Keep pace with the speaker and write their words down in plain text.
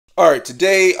Alright,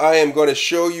 today I am going to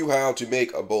show you how to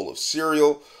make a bowl of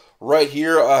cereal. Right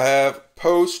here I have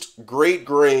Post Great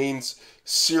Grains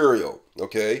cereal,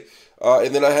 okay?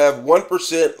 And then I have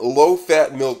 1%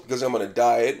 low-fat milk because I'm on a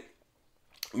diet.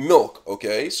 Milk,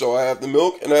 okay? So I have the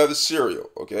milk and I have the cereal,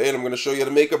 okay? And I'm going to show you how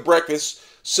to make a breakfast,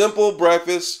 simple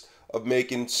breakfast of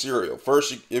making cereal.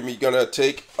 First, you're going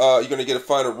to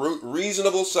find a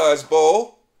reasonable size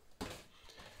bowl.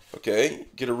 Okay,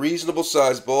 get a reasonable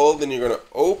size bowl, then you're going to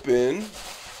open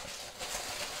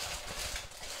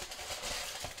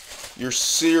your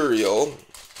cereal.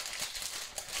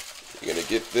 You're going to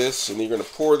get this and you're going to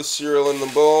pour the cereal in the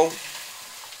bowl.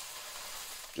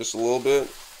 Just a little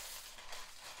bit.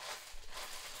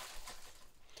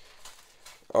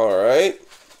 Alright.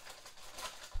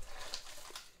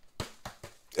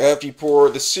 After you pour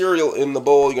the cereal in the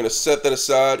bowl, you're going to set that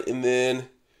aside, and then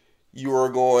you are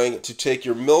going to take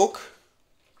your milk,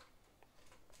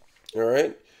 all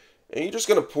right, and you're just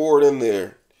going to pour it in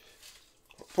there.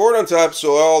 Pour it on top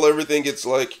so everything gets a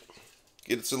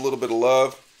little bit of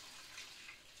love.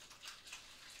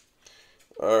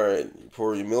 All right, you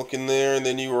pour your milk in there, and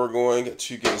then you are going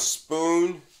to get a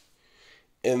spoon,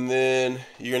 and then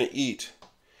you're going to eat.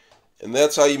 And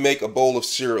that's how you make a bowl of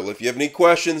cereal. If you have any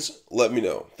questions, let me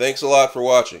know. Thanks a lot for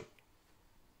watching.